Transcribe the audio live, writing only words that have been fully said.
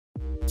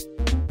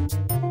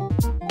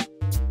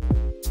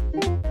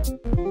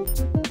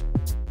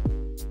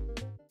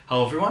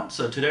Hello everyone,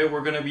 so today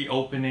we're going to be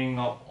opening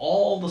up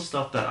all the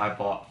stuff that I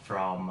bought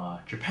from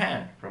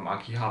Japan, from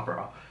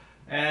Akihabara.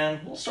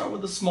 And we'll start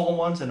with the small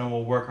ones and then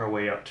we'll work our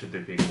way up to the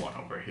big one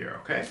over here,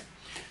 okay?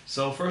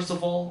 So first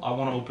of all, I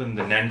want to open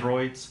the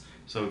Nendroids.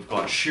 So we've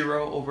got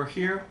Shiro over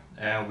here,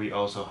 and we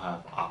also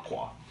have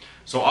Aqua.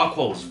 So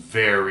Aqua was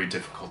very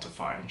difficult to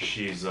find.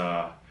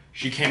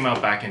 She came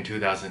out back in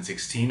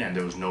 2016 and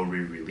there was no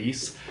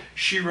re-release.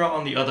 Shiro,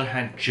 on the other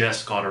hand,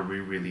 just got a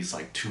re-release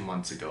like 2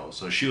 months ago,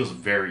 so she was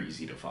very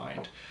easy to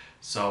find.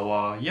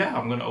 So yeah,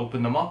 I'm gonna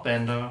open them up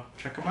and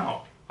check them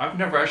out. I've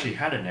never actually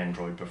had an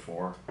Nendroid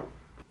before.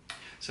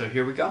 So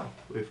here we go.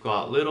 We've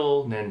got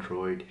little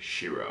Nendroid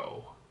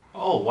Shiro.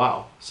 Oh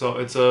wow, so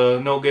it's a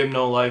No Game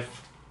No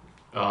Life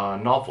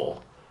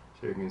novel.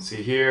 So you can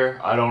see here,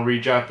 I don't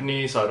read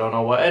Japanese, so I don't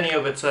know what any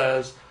of it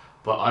says,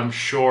 but I'm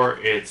sure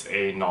it's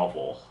a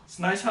novel. It's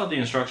nice how the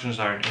instructions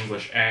are in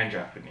English and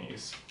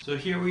Japanese. So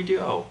here we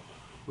go.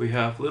 We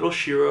have little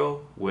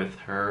Shiro with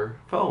her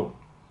phone.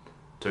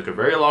 Took a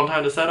very long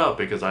time to set up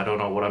because I don't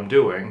know what I'm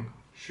doing.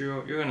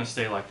 Shiro, you're gonna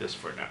stay like this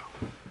for now.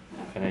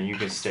 And then you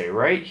can stay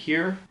right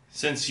here.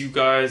 Since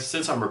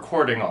I'm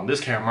recording on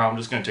this camera, I'm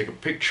just gonna take a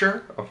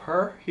picture of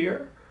her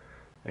here.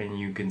 And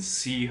you can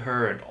see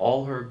her in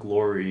all her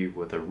glory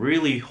with a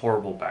really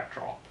horrible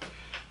backdrop.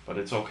 But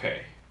it's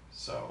okay.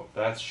 So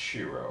that's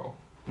Shiro.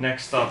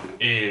 Next up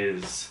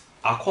is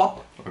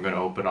Aqua. We're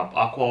gonna open up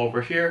Aqua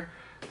over here.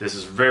 This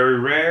is very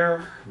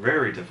rare,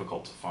 very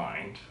difficult to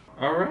find.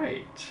 All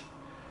right,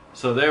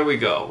 so there we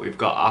go. We've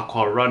got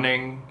Aqua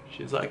running.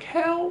 She's like,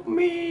 help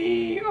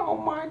me, oh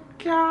my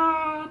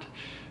God.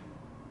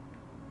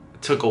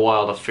 It took a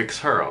while to fix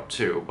her up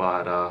too,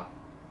 but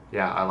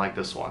yeah, I like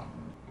this one.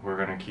 We're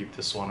gonna keep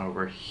this one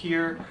over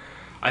here.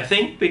 I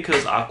think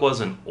because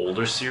Aqua's an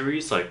older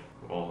series, like,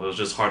 well, it was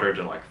just harder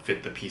to like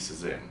fit the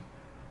pieces in.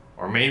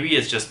 Or maybe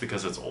it's just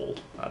because it's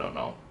old, I don't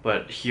know.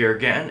 But here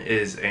again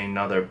is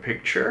another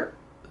picture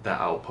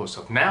that I'll post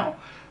up now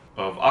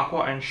of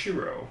Aqua and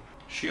Shiro.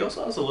 She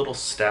also has a little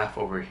staff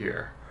over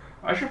here.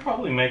 I should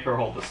probably make her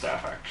hold the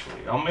staff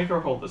actually. I'll make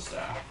her hold the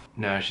staff.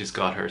 Now she's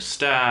got her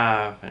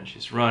staff and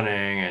she's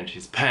running and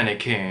she's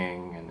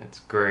panicking and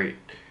it's great.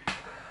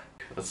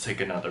 Let's take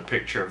another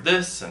picture of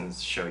this and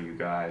show you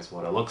guys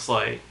what it looks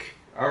like.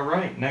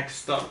 Alright,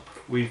 next up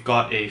we've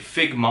got a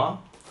Figma.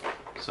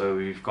 So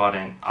we've got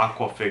an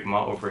Aqua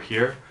Figma over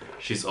here.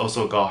 She's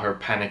also got her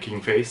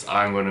panicking face.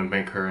 I'm going to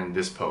make her in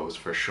this pose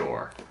for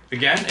sure.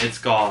 Again, it's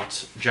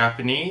got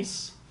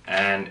Japanese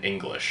and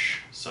English.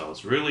 So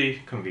it's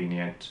really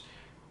convenient.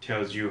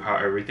 Tells you how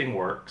everything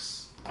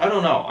works. I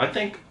don't know, I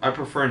think I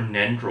prefer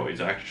Nendroids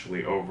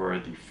actually over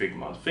the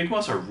Figmas.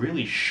 Figmas are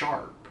really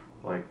sharp.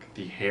 Like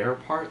the hair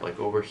part, like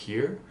over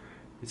here,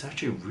 it's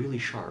actually really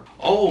sharp.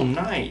 Oh,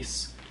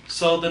 nice!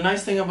 So the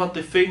nice thing about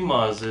the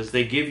Figmas is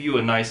they give you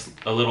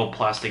a little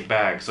plastic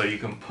bag so you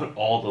can put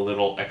all the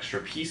little extra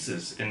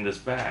pieces in this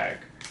bag.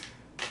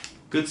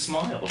 Good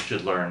Smile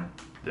should learn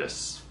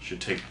this.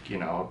 Should take, you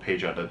know, a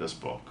page out of this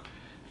book.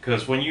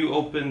 Because when you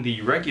open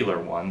the regular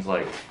ones,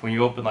 like when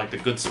you open like the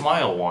Good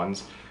Smile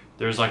ones,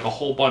 there's like a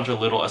whole bunch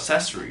of little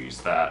accessories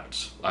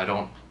that I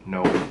don't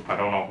know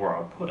where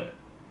I'll put it.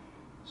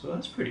 So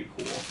that's pretty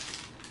cool.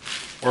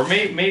 Or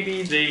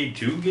maybe they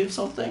do give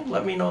something?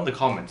 Let me know in the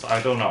comments.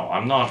 I don't know.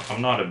 I'm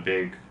not a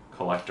big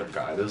collector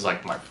guy. This is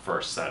like my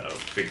first set of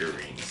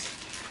figurines.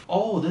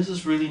 Oh, this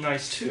is really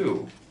nice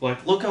too.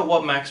 Like, look at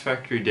what Max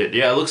Factory did.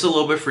 Yeah, it looks a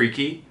little bit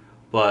freaky,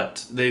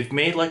 but they've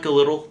made like a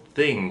little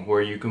thing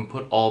where you can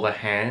put all the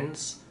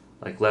hands,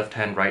 like left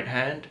hand, right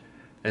hand,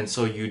 and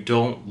so you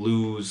don't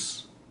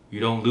lose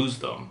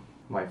them.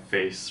 My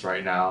face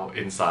right now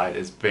inside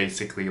is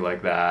basically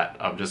like that.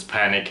 I'm just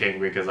panicking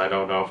because I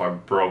don't know if I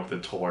broke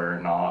the toy or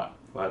not.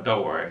 But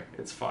don't worry,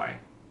 it's fine.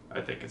 I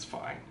think it's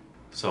fine.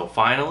 So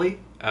finally,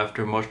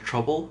 after much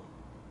trouble,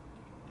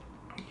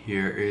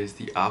 here is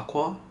the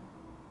Aqua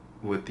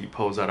with the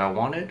pose that I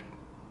wanted.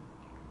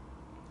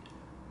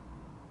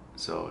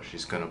 So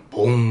she's gonna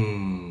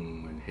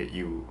boom and hit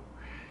you.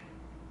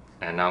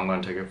 And now I'm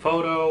gonna take a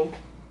photo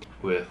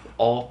with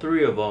all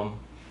three of them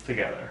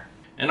together.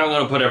 And I'm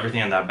gonna put everything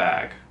in that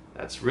bag.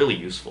 That's really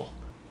useful.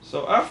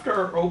 So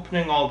after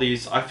opening all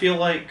these, I feel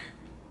like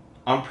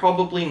I'm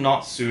probably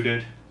not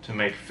suited to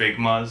make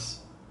Figmas,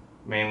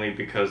 mainly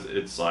because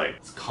it's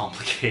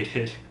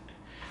complicated.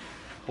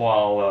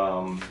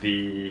 While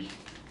the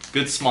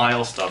Good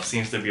Smile stuff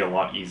seems to be a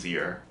lot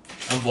easier.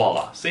 And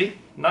voila, see?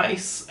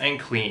 Nice and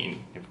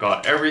clean. You've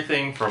got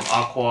everything from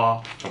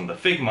Aqua, from the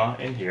Figma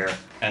in here.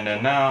 And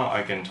then now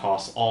I can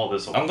toss all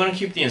this. I'm gonna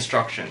keep the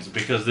instructions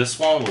because this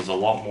one was a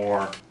lot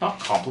more, not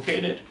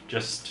complicated,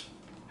 just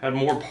had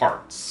more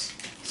parts.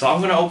 So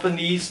I'm gonna open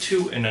these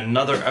two in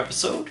another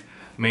episode,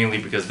 mainly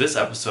because this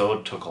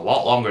episode took a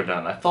lot longer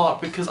than I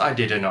thought because I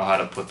didn't know how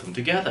to put them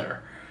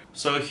together.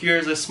 So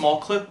here's a small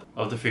clip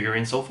of the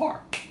figurine so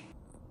far.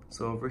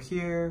 So over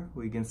here,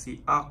 we can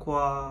see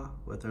Aqua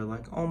with her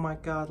like, oh my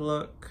God,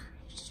 look,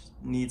 she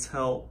needs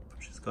help.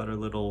 She's got her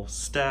little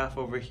staff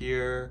over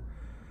here.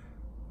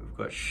 We've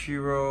got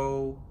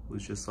Shiro,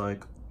 who's just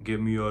like, get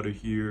me out of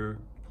here,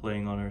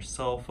 playing on her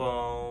cell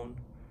phone.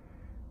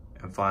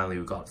 And finally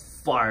we got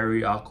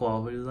Fiery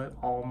Aqua, who's like,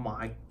 oh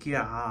my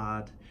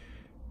god.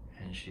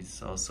 And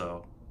she's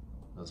also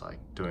was like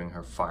doing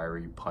her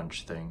fiery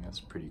punch thing. That's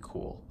pretty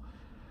cool.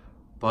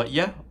 But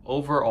yeah,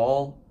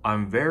 overall,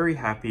 I'm very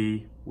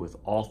happy with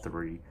all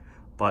three.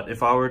 But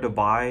if I were to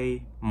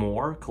buy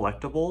more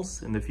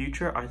collectibles in the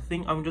future, I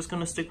think I'm just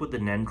gonna stick with the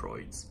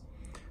Nendroids.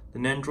 The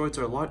Nendroids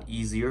are a lot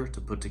easier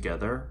to put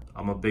together.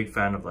 I'm a big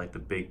fan of like the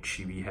big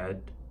chibi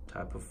head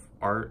type of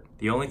art.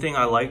 The only thing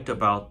I liked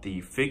about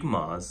the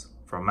Figmas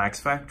from Max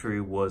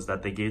Factory was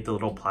that they gave the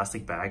little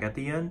plastic bag at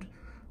the end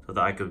so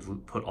that I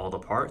could put all the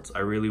parts. I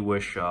really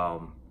wish, you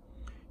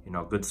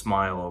know, Good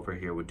Smile over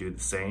here would do the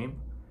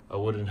same. I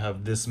wouldn't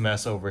have this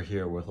mess over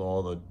here with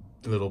all the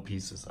little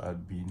pieces.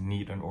 I'd be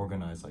neat and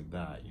organized like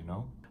that, you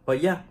know?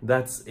 But yeah,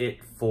 that's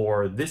it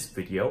for this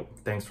video.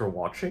 Thanks for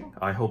watching.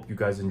 I hope you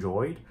guys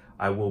enjoyed.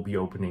 I will be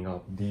opening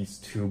up these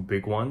two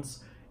big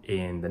ones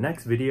in the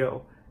next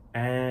video.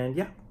 And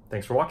yeah,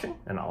 thanks for watching,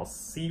 and I'll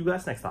see you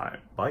guys next time.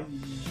 Bye.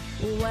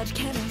 What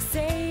can I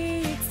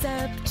say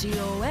except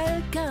you're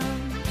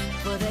welcome?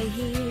 For the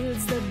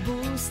heels, the